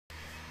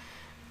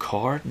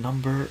Card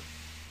number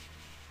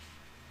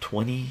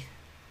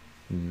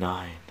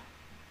 29.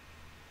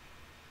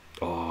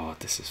 Oh,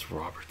 this is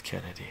Robert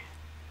Kennedy,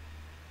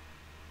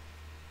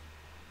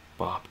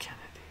 Bob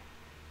Kennedy.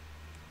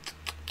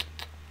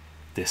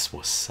 This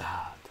was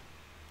sad.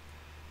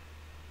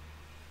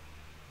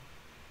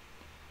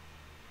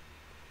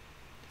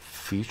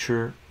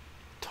 Future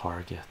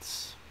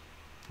targets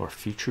or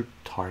future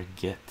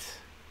target,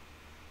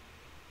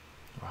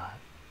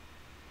 right?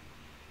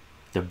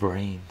 The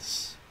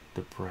brains,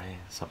 the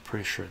brains. I'm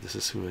pretty sure this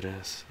is who it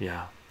is.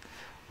 Yeah,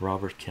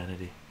 Robert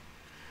Kennedy.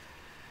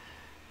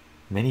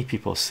 Many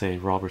people say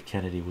Robert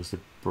Kennedy was the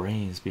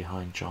brains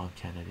behind John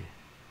Kennedy,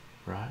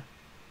 right?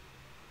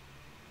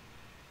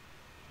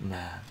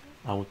 Man,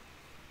 I would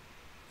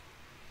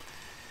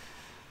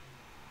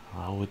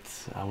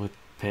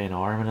pay an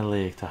arm and a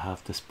leg to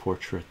have this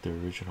portrait, the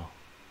original.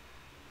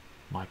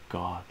 My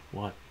God,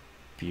 what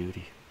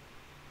beauty.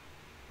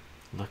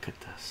 Look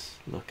at this,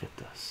 look at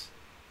this.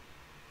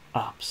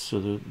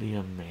 Absolutely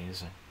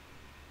amazing.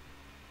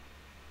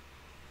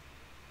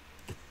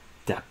 The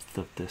depth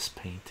of this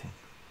painting.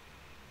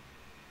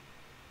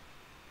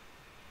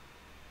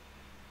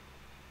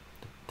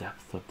 The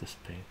depth of this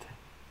painting.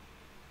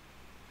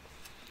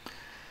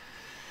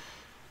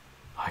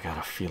 I got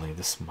a feeling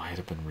this might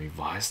have been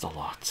revised a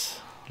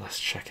lot. Let's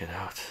check it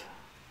out.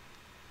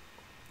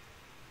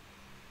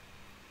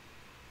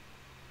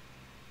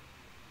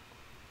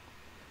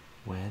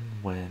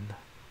 When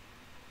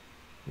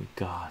we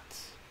got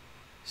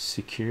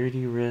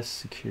security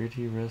risk,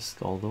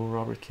 although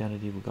Robert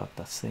Kennedy, we got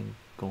that thing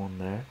going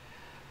there.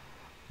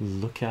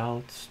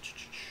 Lookout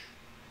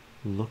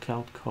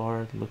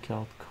card,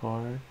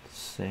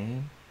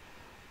 same.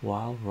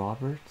 While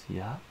Robert,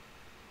 yeah.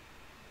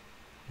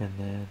 And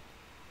then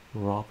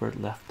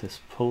Robert left his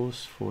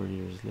post 4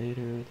 years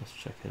later. Let's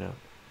check it out.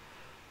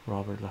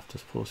 Robert left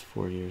his post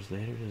 4 years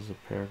later. There's a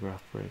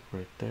paragraph break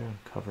right there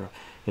and cover up.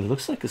 It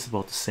looks like it's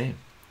about the same.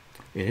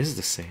 It is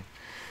the same.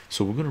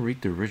 So we're going to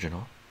read the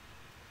original.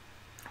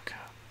 Okay.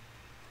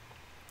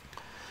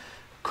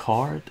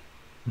 Card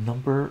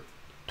number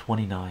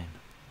 29.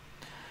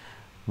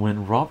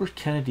 When Robert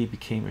Kennedy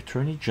became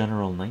Attorney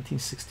General in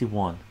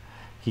 1961,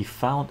 he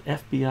found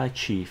FBI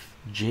Chief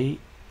J.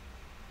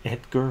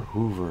 Edgar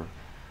Hoover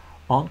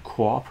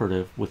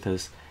uncooperative with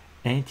his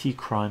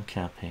anti-crime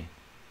campaign.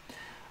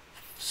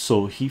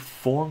 So he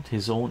formed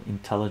his own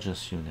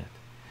intelligence unit,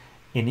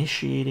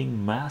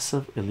 initiating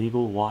massive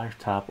illegal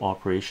wiretap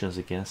operations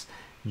against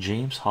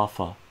James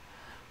Hoffa,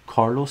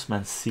 Carlos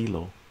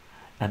Mancillo,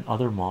 and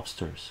other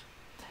mobsters,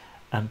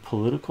 and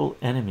political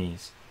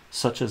enemies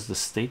such as the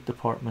State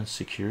Department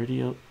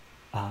security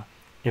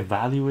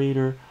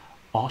evaluator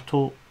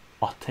Otto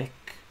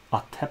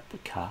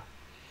Otepka,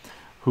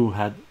 who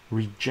had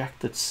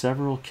rejected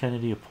several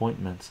Kennedy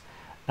appointments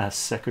as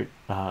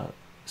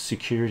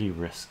security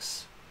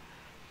risks.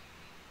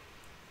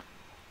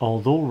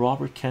 Although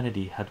Robert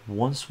Kennedy had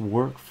once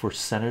worked for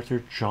Senator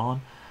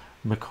John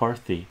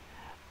McCarthy,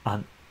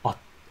 and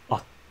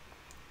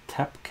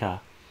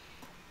Otepka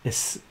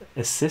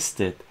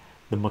assisted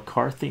the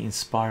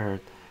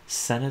McCarthy-inspired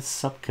Senate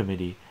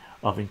Subcommittee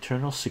of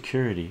Internal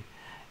Security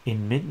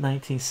in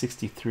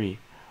mid-1963,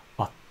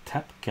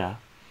 Otepka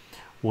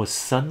was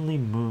suddenly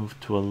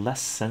moved to a less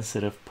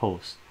sensitive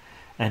post,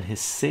 and his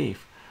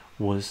safe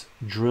was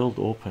drilled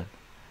open.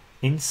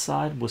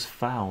 Inside was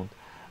found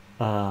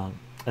a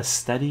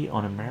study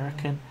on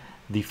American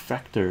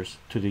defectors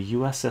to the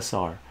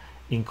USSR,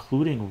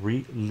 including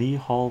Lee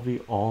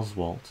Harvey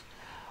Oswald,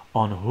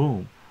 on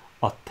whom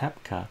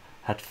Otepka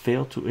had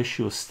failed to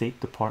issue a State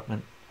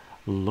Department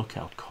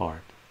lookout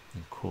card,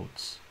 in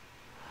quotes.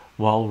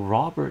 While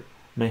Robert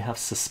may have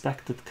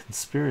suspected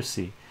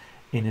conspiracy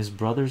in his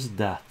brother's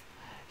death,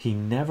 he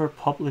never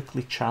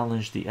publicly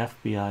challenged the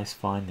FBI's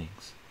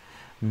findings.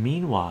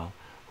 Meanwhile,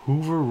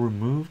 Hoover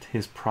removed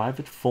his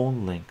private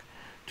phone link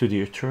to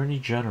the Attorney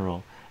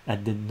General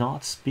and did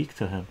not speak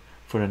to him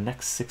for the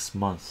next 6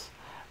 months,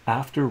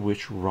 after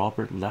which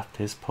Robert left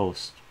his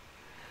post.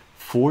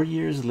 4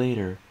 years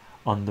later,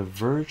 on the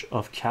verge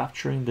of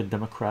capturing the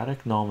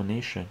Democratic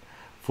nomination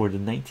for the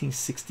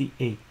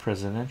 1968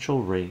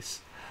 presidential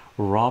race,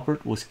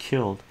 Robert was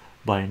killed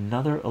by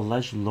another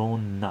alleged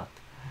lone nut,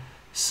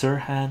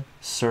 Sirhan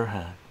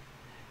Sirhan.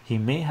 He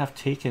may have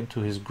taken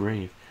to his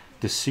grave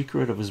the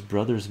secret of his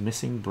brother's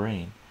missing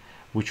brain,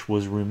 which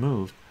was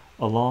removed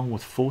along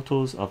with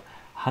photos of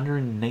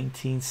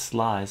 119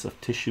 slices of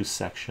tissue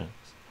section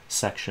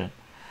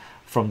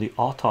from the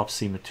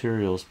autopsy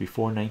materials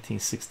before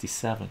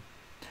 1967,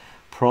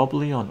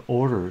 probably on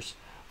orders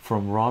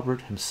from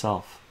Robert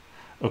himself,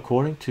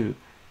 according to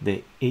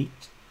the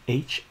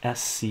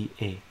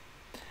HSCA.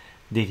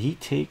 Did he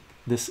take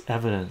this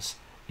evidence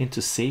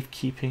into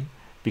safekeeping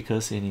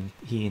because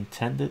he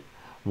intended,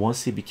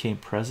 once he became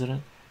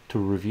president, to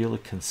reveal a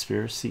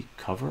conspiracy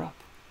cover-up?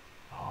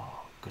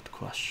 Oh, good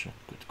question,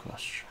 good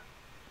question.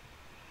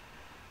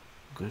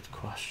 Good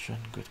question,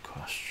 good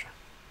question.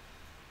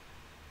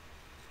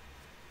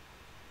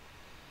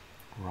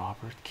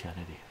 Robert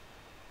Kennedy.